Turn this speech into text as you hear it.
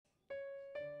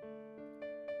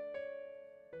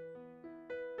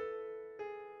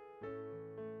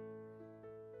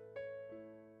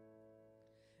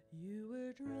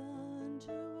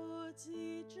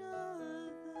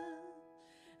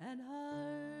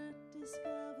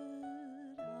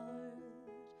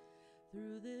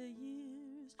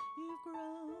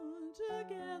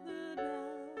together now.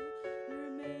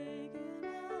 You're making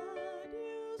a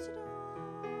new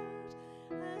start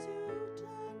as you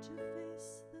turn to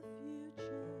face the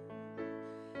future,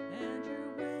 and your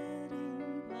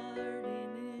wedding party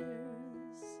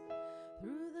nears.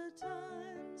 Through the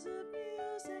times of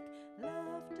music,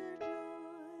 laughter,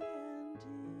 joy, and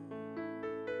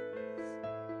tears,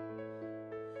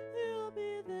 you'll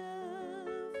be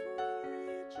there for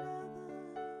each other,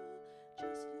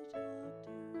 just to talk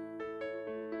to.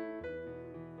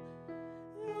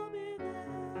 You'll be there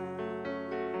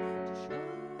to show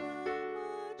how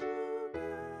much you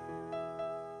care.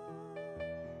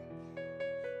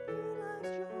 Through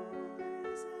life's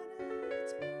joys and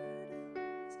its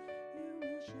burdens, you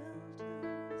will shelter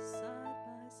side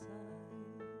by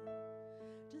side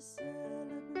to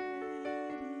celebrate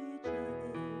each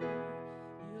other.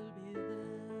 You'll be there.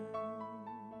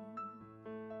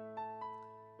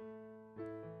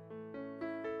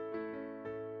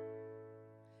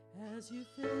 As you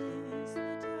face the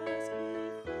task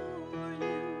before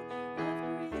you of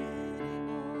creating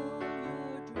all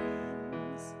your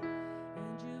dreams,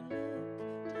 and you look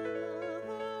to the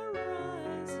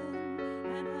horizon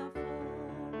and how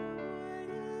far away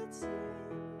it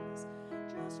seems,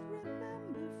 just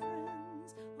remember,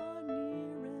 friends are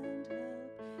near and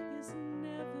help is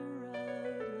never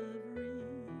out of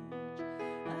reach.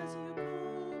 As you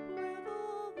cope with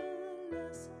all the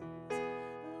lessons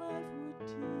life would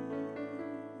teach,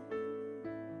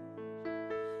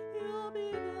 you'll be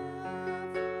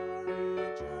there for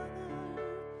each other,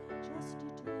 just to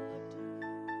talk to.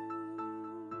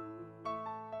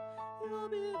 You'll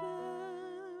be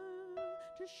there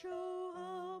to show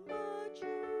how much you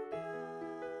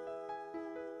care.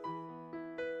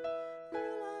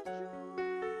 Through life's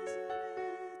joys and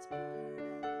its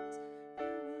burdens,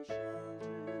 you will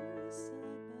shelter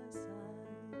side by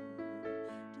side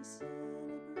to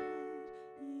celebrate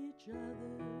each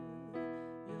other.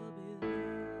 You'll be there.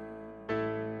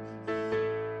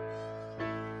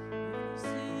 If you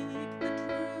seek the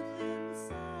truth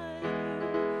inside you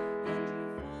and you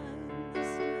find the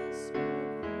still small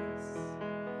voice,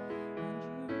 and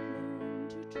you learn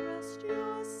to trust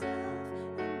yourself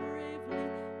and bravely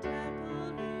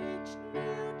tackle each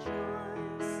new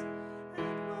choice,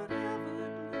 and whatever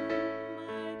gloom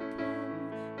might come,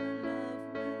 your love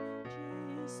will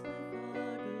chase the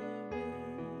fog away.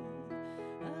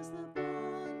 As the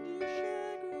bond you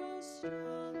share grows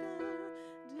stronger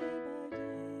day by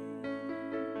day,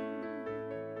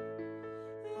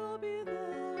 you'll be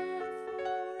there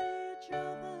for each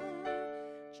other,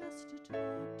 just to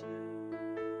talk to.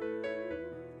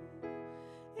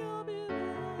 You'll be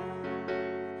there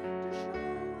to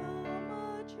show how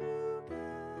much you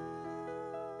care.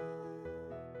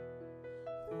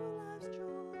 Through life's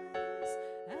joys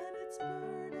and its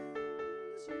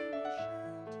burdens, you will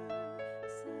shelter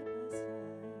side by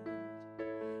side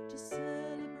to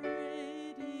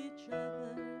celebrate each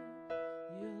other.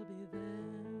 You'll be there.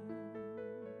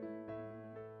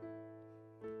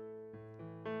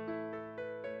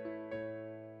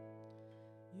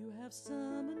 You have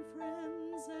summoned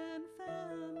friends and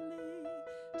family.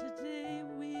 Today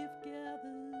we've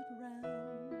gathered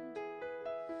round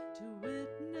to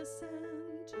witness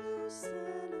and to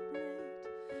celebrate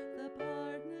the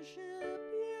partnership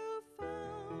you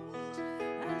found.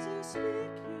 As you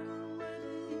speak your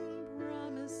wedding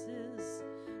promises,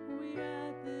 we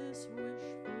add this wish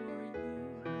for you.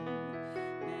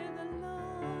 May the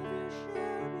love you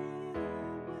share be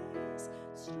always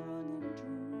strong and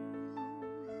true.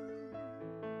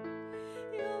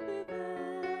 You'll be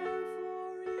there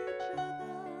for each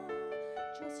other,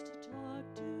 just to talk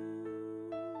to.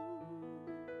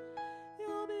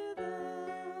 You'll be there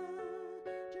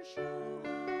to show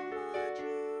how much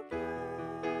you care.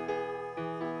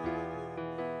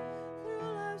 Through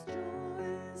life's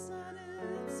joys and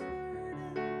its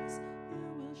burdens, you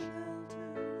will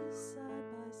shelter side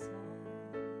by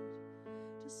side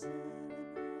to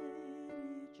celebrate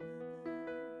each other.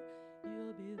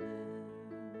 You'll be there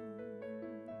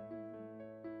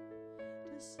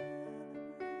to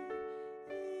celebrate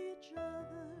each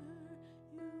other.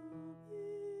 You'll be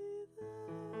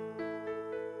there.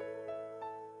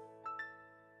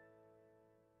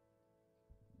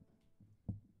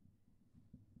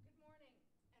 Good morning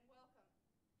and welcome.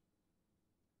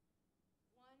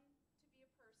 1, to be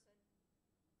a person.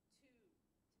 2, to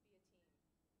be a team.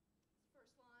 It's the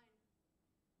first line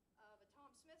of a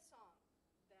Tom Smith song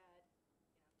that is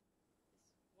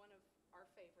one of our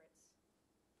favorites.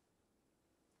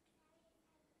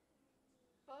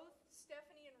 Both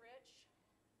Stephanie and Rich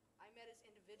I met as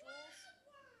individuals,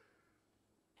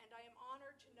 and I am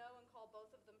honored to know and call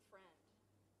both of them friend.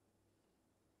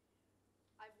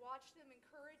 watch them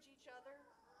encourage each other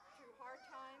through hard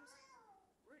times,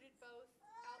 rooted both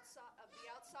outside of the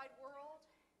outside world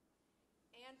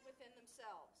and within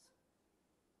themselves.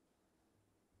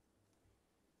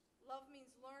 Love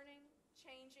means learning,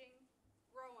 changing,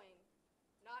 growing,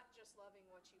 not just loving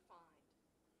what you find.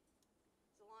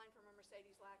 It's a line from a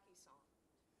Mercedes Lackey song.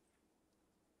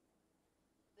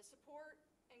 The support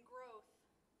and growth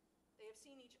they have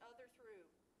seen each other through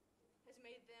has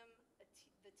made them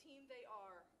the team they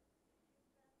are,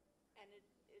 and it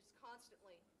is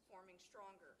constantly forming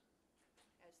stronger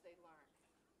as they learn.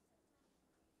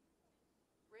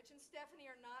 Rich and Stephanie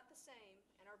are not the same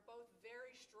and are both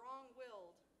very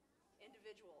strong-willed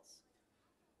individuals.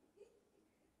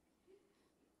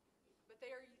 But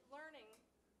they are learning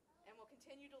and will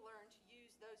continue to learn to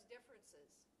use those differences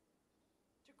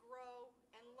to grow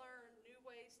and learn new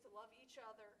ways to love each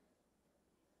other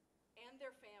and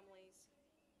their families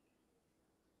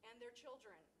and their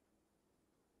children,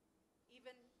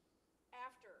 even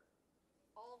after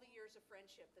all the years of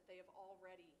friendship that they have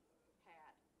already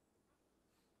had.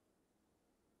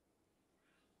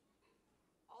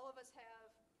 All of us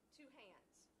have two hands.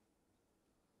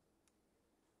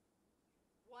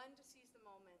 One to seize the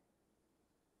moment,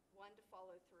 one to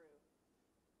follow through,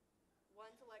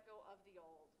 one to let go of the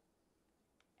old,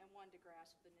 and one to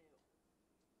grasp the new.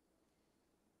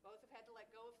 Both have had to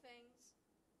let go of things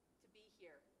to be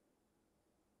here.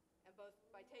 And both,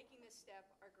 by taking this step,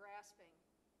 are grasping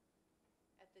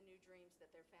at the new dreams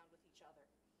that they're found with each other.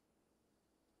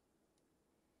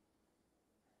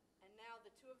 And now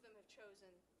the two of them have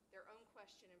chosen their own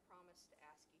question and promise to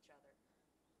ask each other.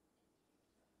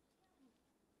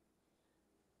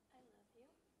 I love you.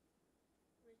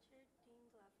 Richard Dean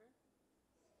Glover,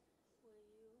 will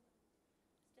you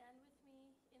stand with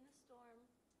me in the storm?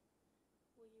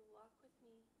 Will you walk with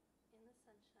me in the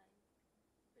sunshine?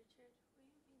 Richard, will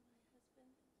you be my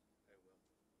husband? I will.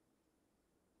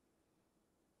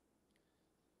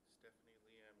 Stephanie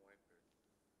Leanne Weippert,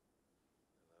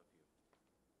 I love you.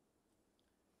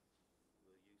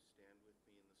 Will you stand with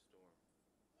me in the storm?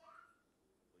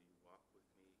 Will you walk with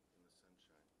me in the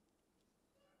sunshine?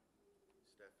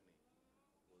 Stephanie,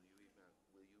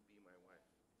 will you be my wife?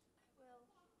 I will.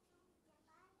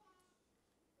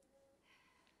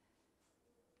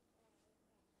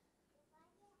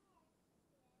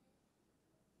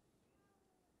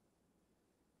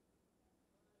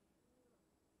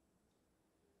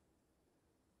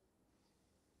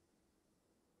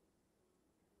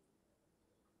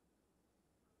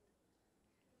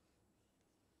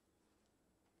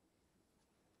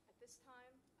 At this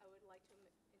time, I would like to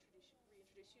reintroduce you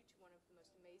to one of the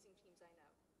most amazing teams I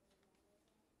know,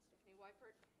 Stephanie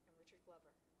Weippert and Richard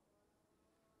Glover.